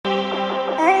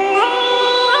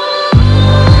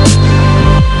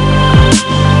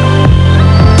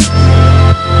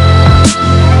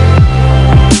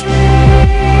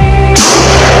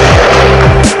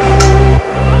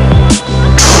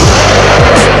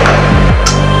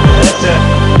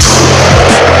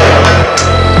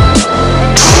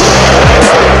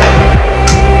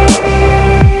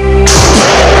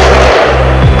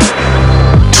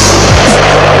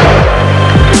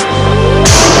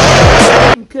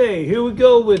Okay, here we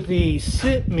go with the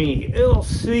CETME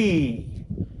LC,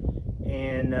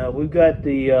 and we've got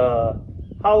the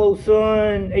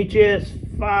HoloSun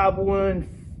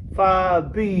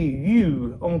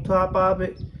HS515BU on top of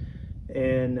it,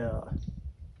 and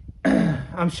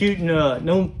I'm shooting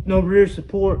no rear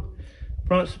support,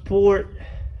 front support,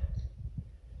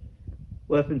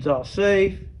 weapons all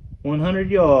safe, 100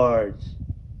 yards.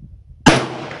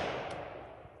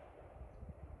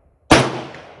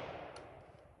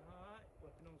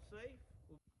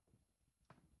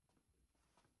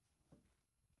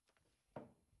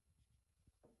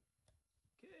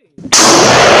 Safe.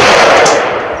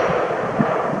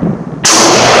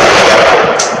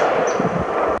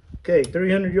 Okay,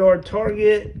 300-yard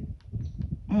target.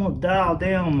 I'm gonna dial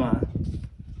down my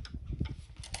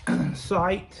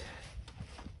sight.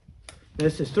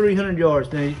 This is 300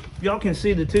 yards. Now, y'all can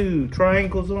see the two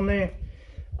triangles on there.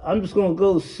 I'm just gonna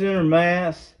go center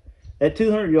mass. That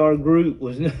 200-yard group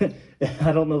was,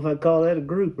 I don't know if I'd call that a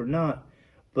group or not,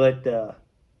 but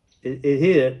it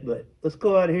hit. But let's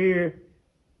go out here.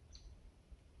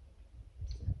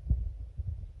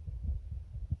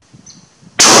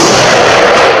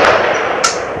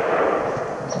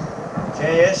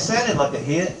 Okay, that sounded like a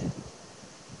hit.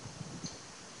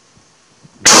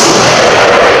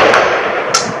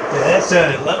 Yeah, that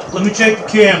sounded, let me check the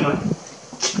camera.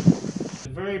 The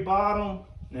very bottom.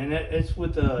 And it's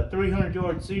with a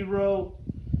 300-yard zero.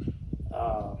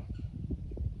 Tell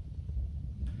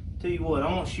you what,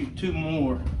 I'm gonna shoot two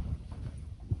more.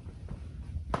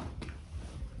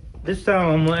 This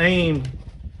time I'm gonna aim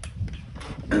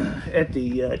at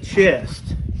the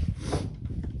chest.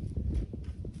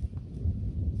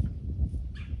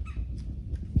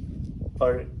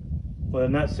 Or, well,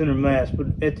 not center mass, but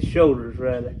at the shoulders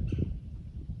rather.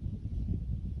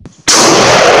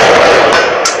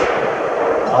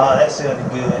 Ah, that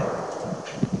sounded good.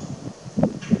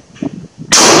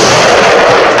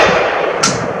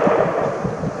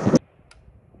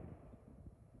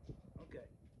 Okay,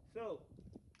 so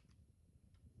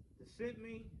the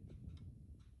CETME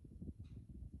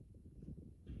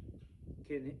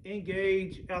can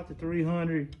engage out to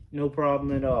 300, no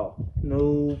problem at all.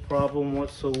 No problem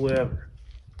whatsoever.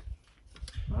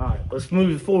 All right, let's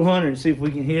move to 400 and see if we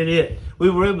can hit it.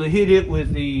 We were able to hit it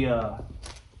with the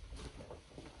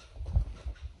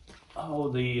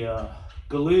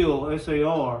Galil SAR.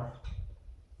 All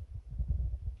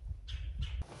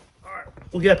right,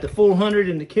 we got the 400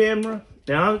 in the camera.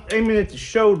 Now I'm aiming at the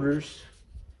shoulders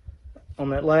on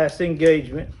that last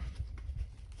engagement.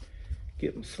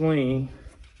 Get my sling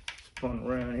spun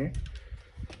around here.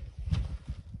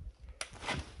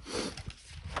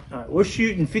 All right, we're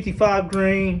shooting 55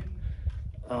 grain,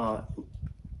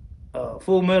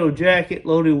 full metal jacket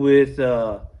loaded with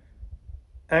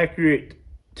accurate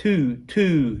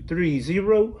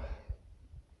 2230,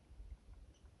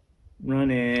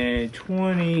 running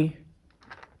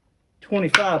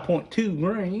 25.2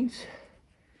 grains.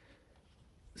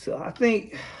 So I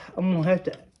think I'm gonna have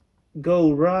to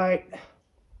go right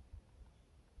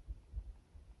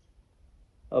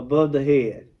above the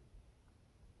head.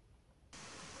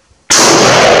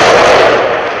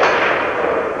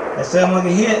 That sounded like a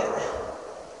hit.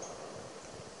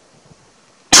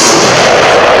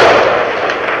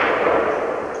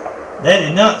 That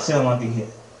did not sound like a hit.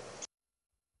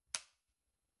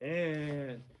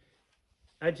 And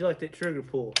how'd you like that trigger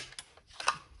pull?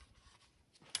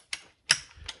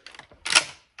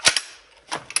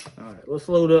 All right, let's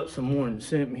load up some more and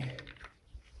send me.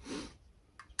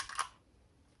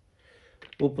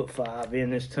 We'll put 5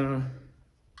 in this time.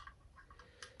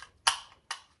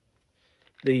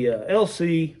 The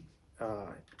LC,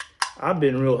 I've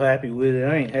been real happy with it.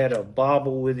 I ain't had a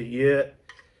bobble with it yet.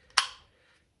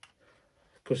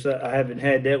 Of course, I haven't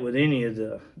had that with any of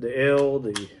the L,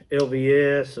 the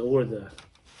LVS, or the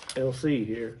LC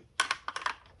here.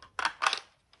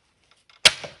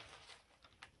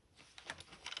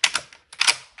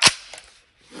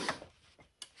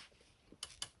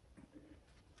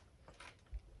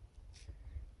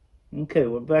 Okay,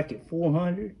 we're back at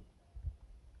 400.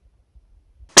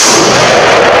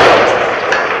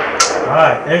 All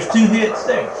right, there's 2 hits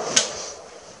there.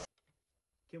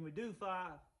 Can we do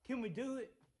 5? Can we do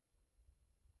it?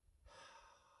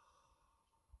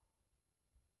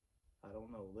 I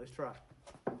don't know. Let's try.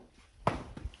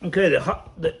 Okay,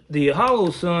 the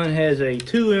HoloSun has a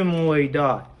 2 MOA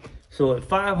dot. So at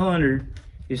 500,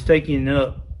 it's taking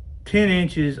up 10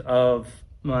 inches of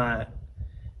my,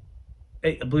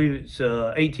 I believe it's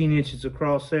 18 inches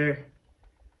across there.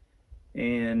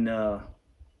 And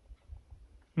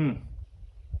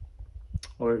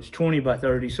or it's 20 by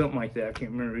 30, something like that. I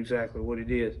can't remember exactly what it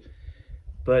is.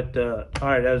 But all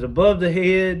right, I was above the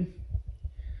head.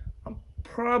 I'm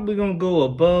probably gonna go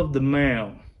above the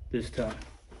mound this time.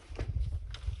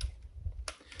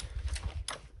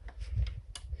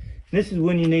 This is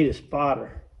when you need a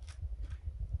spotter.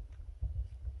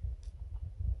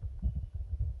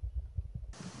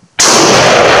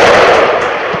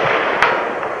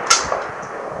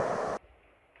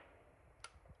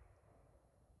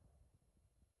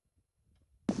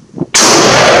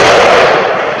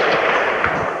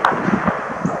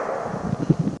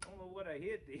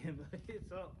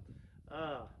 It's up.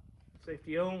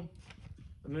 Safety on.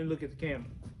 Let me look at the camera.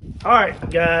 All right,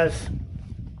 guys.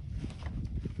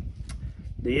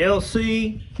 The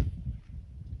LC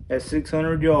at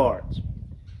 600 yards.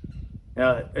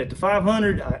 Now, at the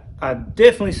 500, I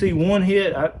definitely see one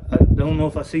hit. I don't know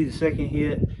if I see the second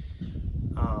hit.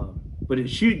 But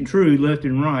it's shooting true left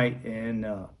and right. And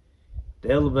the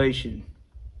elevation.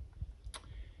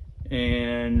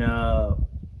 And I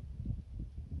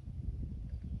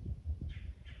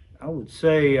would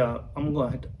say I'm going to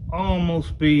have to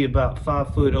almost be about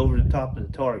 5 foot over the top of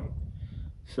the target.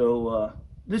 So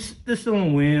this on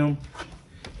a whim.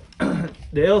 The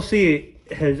LC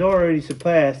has already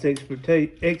surpassed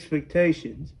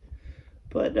expectations,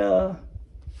 but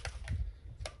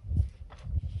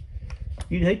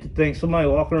you'd hate to think somebody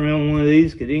walking around one of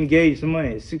these could engage somebody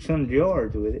at 600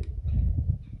 yards with it.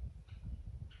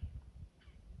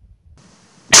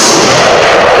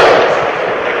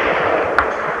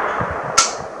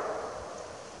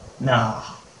 Nah.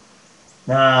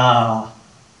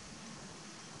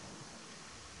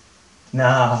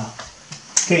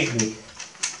 Can't be.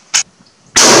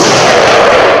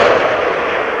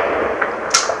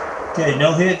 Okay,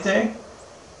 no hit there.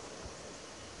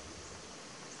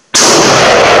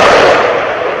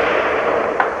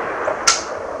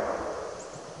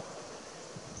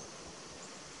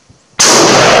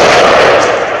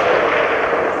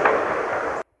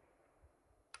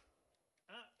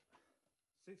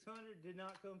 Did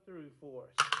not come through for us.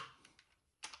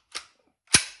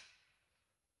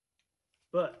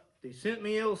 But the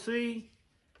CETME LC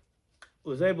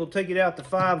was able to take it out to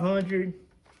 500.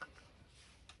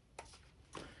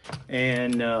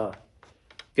 And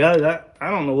guys, I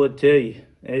don't know what to tell you.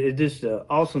 It's just an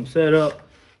awesome setup.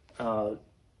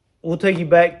 We'll take you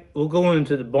back. We'll go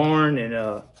into the barn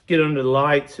and get under the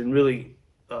lights and really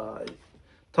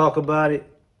talk about it.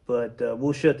 But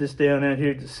we'll shut this down out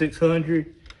here to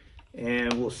 600.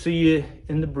 And we'll see you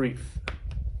in the brief.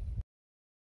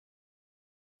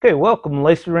 Okay, welcome,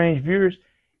 Laser Range viewers.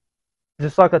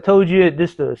 Just like I told you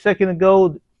just a second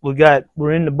ago,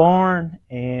 we're in the barn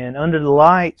and under the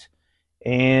lights,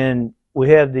 and we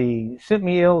have the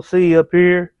CETME LC up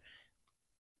here.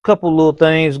 A couple little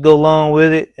things go along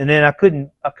with it, and then I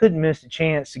couldn't miss the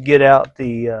chance to get out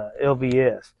the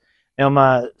LVS. Now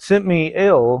my CETME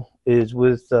L is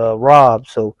with Rob,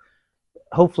 so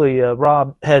hopefully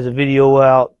Rob has a video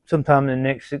out sometime in the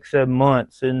next 6-7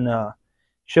 months and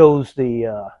shows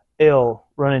the L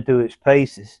running through its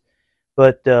paces.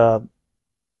 But the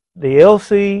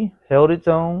LC held its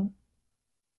own.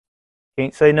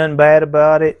 Can't say nothing bad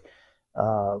about it.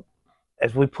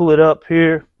 As we pull it up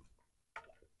here,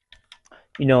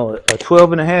 you know, a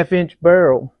 12.5-inch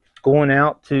barrel going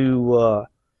out to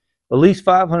at least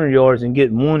 500 yards and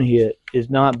getting one hit is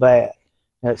not bad.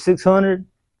 At 600,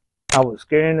 I was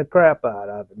scaring the crap out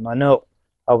of him. I know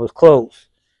I was close,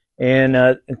 and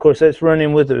of course that's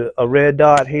running with a red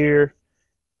dot here.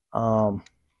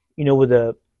 You know, with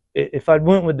if I'd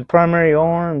went with the primary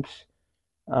arms,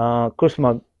 of course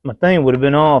my thing would have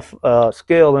been off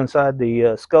scale inside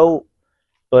the scope,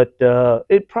 but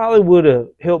it probably would have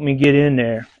helped me get in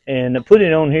there, and to put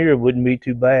it on here wouldn't be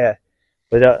too bad.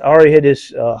 But I already had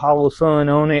this hollow sun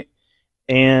on it,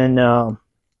 and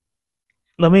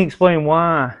let me explain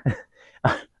why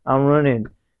I'm running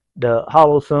the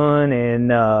hollow sun and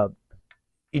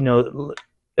you know,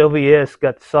 LVS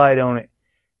got the sight on it.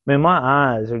 Man, my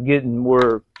eyes are getting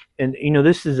where, and you know,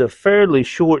 this is a fairly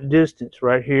short distance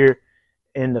right here,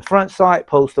 and the front sight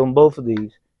post on both of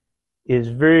these is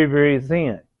very, very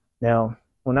thin. Now,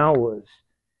 when I was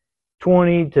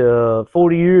 20 to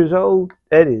 40 years old,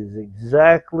 that is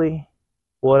exactly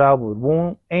what I would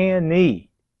want and need.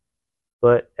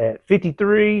 But at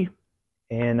 53,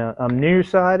 and I'm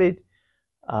nearsighted,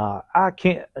 I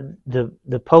can't.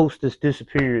 The post just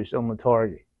disappears on the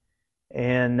target,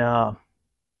 and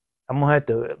I'm gonna have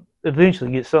to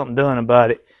eventually get something done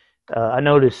about it. I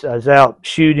noticed I was out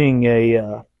shooting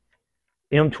a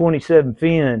M27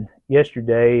 fin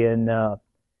yesterday, and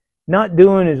not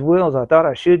doing as well as I thought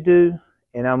I should do.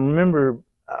 and I remember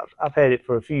I've had it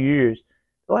for a few years.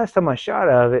 The last time I shot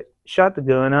the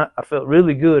gun, I felt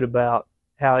really good about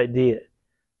how it did.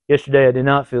 Yesterday I did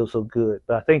not feel so good,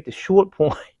 but I think the short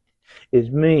point is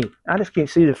me. I just can't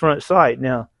see the front sight.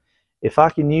 Now, if I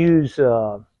can use,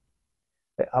 I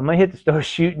may have to start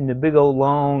shooting the big old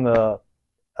long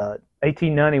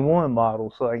 1891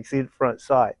 model so I can see the front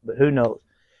sight, but who knows.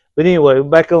 But anyway,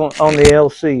 back on the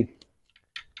LC. Of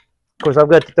course, I've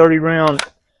got the 30 round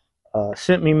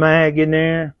CETME mag in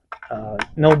there.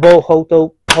 No bolt hold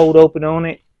open on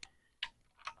it.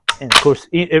 And of course,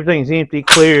 everything's empty,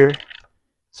 clear,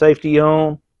 safety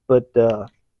on. But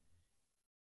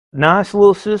nice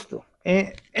little system.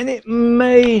 And it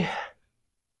may,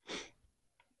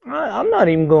 I'm not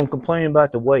even going to complain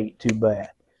about the weight too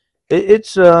bad.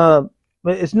 It's not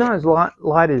as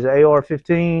light as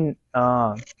AR-15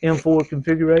 M4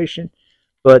 configuration,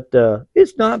 but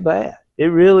it's not bad. It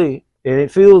really, and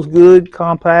it feels good,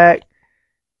 compact,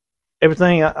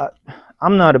 everything.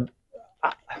 I'm not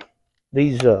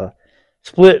these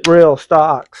split rail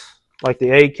stocks like the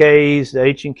AKs, the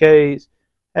H&Ks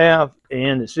have,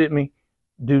 and the CETME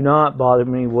do not bother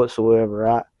me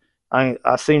whatsoever.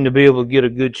 I seem to be able to get a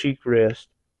good cheek rest.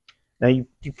 Now you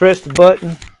press the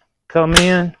button, come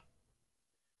in.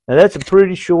 Now that's a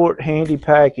pretty short, handy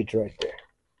package right there.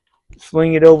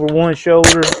 Sling it over one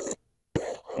shoulder,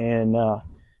 and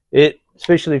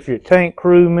especially if you're a tank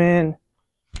crewman,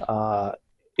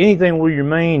 anything where your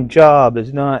main job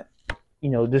is not,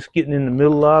 just getting in the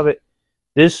middle of it.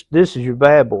 This is your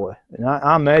bad boy, and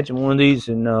I imagine one of these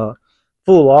in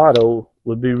full auto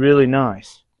would be really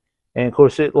nice. And of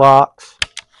course, it locks.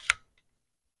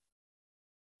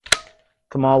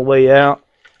 Come all the way out.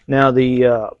 Now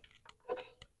the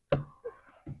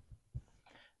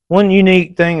one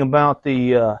unique thing about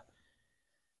the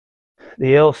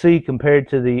LC compared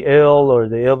to the L or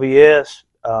the LVS,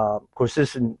 of course,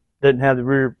 this doesn't have the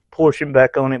rear portion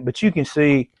back on it, but you can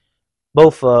see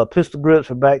both pistol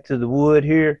grips are back to the wood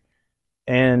here,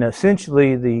 and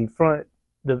essentially the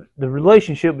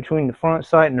relationship between the front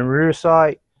sight and the rear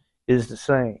sight is the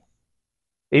same.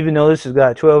 Even though this has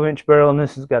got a 12-inch barrel and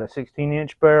this has got a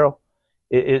 16-inch barrel,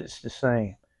 it's the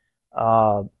same.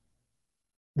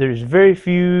 There's very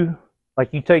few,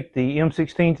 like you take the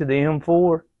M16 to the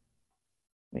M4,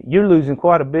 you're losing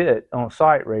quite a bit on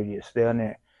sight radius down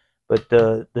there. But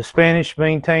the Spanish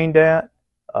maintained that.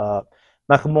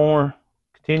 MarColMar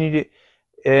continued it.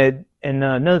 And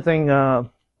another thing,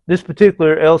 this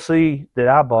particular LC that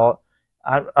I bought,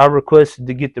 I requested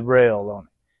to get the rail on it.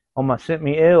 On my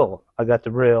CETME L, I got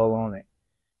the rail on it.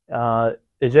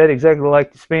 Is that exactly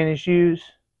like the Spanish use?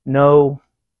 No.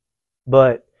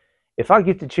 But if I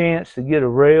get the chance to get a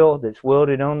rail that's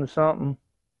welded onto something,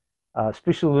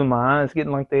 especially with my eyes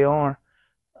getting like they are,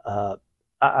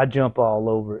 I jump all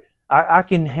over it. I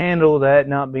can handle that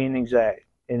not being exact.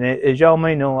 And as y'all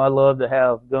may know, I love to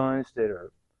have guns that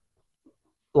are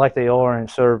like they are in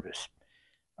service.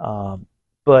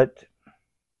 But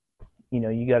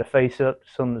you got to face up to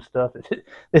some of the stuff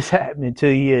that's happening to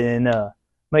you and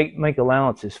make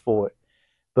allowances for it.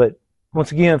 But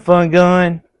once again, fun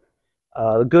gun.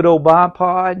 The good old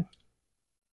bipod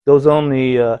goes on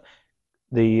the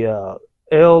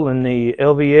L and the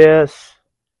LVS,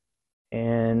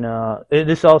 and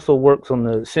this also works on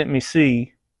the CETME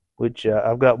C, which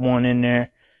I've got one in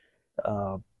there.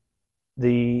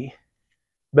 The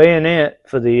bayonet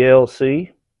for the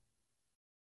LC,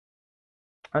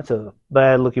 that's a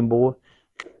bad looking boy.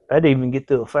 That'd even get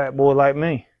to a fat boy like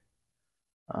me.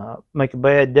 Make a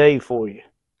bad day for you,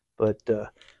 but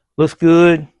looks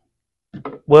good.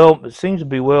 Well, it seems to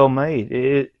be well made.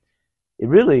 It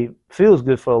really feels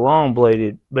good for a long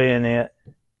bladed bayonet.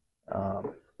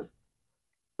 Of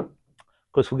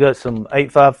course, we got some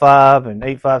 8.55 and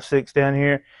 8.56 down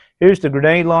here. Here's the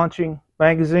grenade launching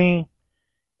magazine,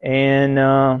 and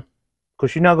of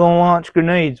course, you're not going to launch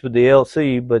grenades with the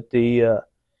LC, but the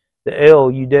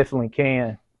L you definitely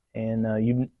can, and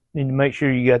you need to make sure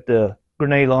you got the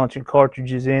grenade launching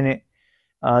cartridges in it.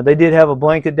 They did have a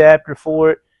blank adapter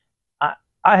for it.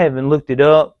 I haven't looked it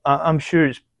up. I'm sure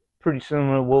it's pretty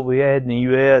similar to what we had in the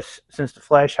U.S. since the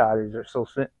flash hiders are so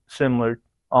similar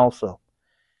also.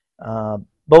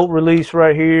 Bolt release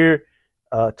right here,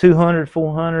 200,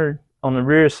 400 on the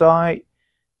rear sight,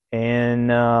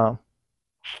 and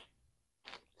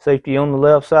safety on the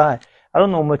left side. I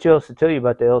don't know much else to tell you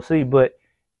about the LC, but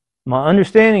my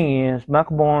understanding is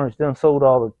MarColMar has done sold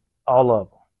all of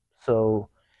them. So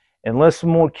unless some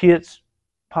more kits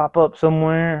pop up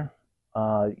somewhere,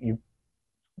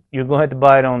 you're going to have to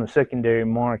buy it on the secondary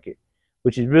market,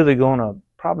 which is really going to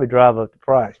probably drive up the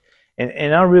price.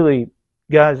 And I really,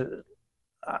 guys,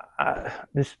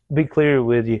 just be clear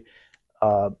with you.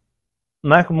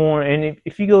 MarColMar, and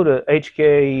if you go to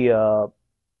HK,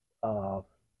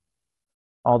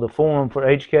 on the forum for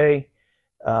HK,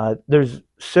 there's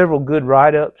several good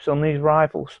write-ups on these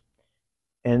rifles.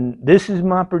 And this is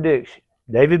my prediction.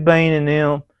 David Bain and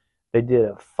them, they did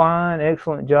a fine,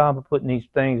 excellent job of putting these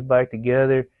things back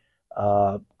together.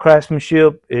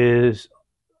 Craftsmanship is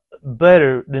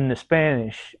better than the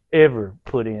Spanish ever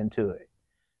put into it.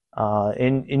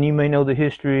 And you may know the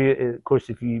history. Of course,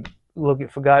 if you look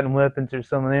at Forgotten Weapons or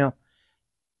some of them,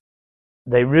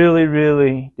 they really,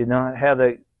 really did not have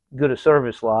that good a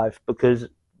service life because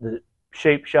the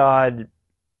shape shod,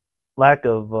 lack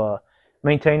of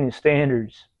maintaining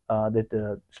standards that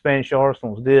the Spanish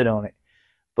arsenals did on it.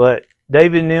 But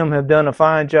David and them have done a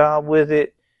fine job with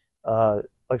it. Like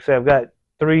I said, I've got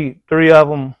three of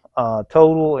them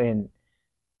total, and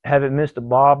haven't missed a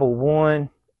bob or one.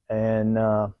 And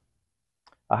I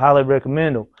highly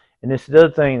recommend them. And this is the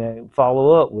other thing that I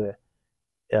follow up with.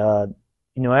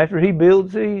 After he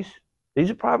builds these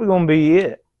are probably going to be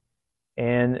it.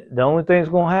 And the only thing that's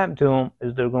going to happen to them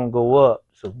is they're going to go up.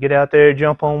 So get out there,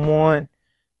 jump on one,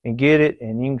 and get it.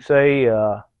 And you can say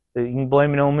that you can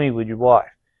blame it on me with your wife.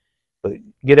 But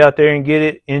get out there and get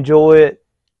it, enjoy it,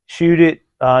 shoot it.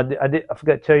 I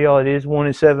forgot to tell y'all it is 1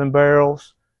 in 7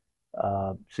 barrels.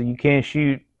 So you can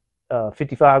shoot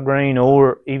 55 grain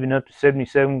or even up to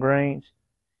 77 grains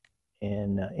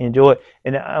and enjoy it.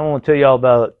 And I want to tell y'all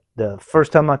about the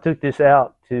first time I took this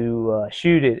out to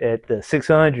shoot it at the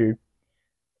 600,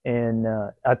 and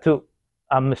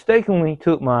I mistakenly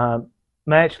took my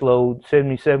match load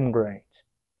 77 grains,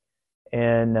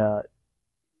 and the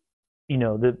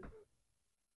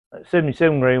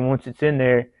 77 grain, once it's in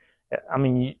there, I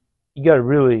mean you got to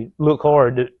really look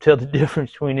hard to tell the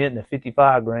difference between it and the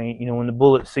 55 grain. When the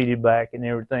bullet's seated back and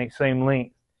everything, same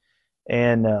length.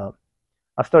 And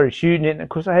I started shooting it, and of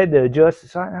course I had to adjust the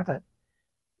sight. And I thought,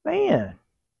 man,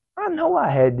 I know I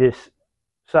had this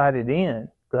sighted in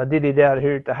because I did it out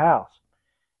here at the house.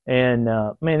 And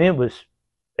man, it was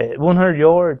at 100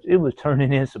 yards. It was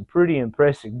turning in some pretty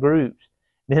impressive groups.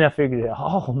 Then I figured out,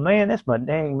 oh man, that's my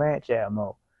dang match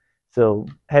ammo. So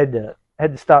had to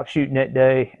stop shooting that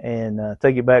day and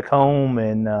take it back home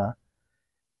and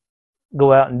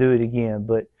go out and do it again.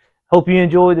 But hope you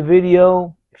enjoyed the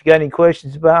video. If you got any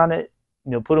questions about it,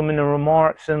 put them in the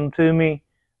remarks, send them to me.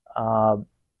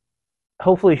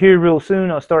 Hopefully here real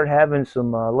soon I'll start having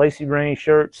some Lacy Rain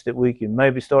shirts that we can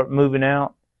maybe start moving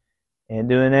out and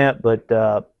doing that. But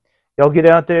y'all get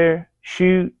out there,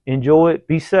 shoot, enjoy it,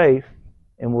 be safe,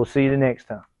 and we'll see you the next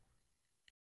time.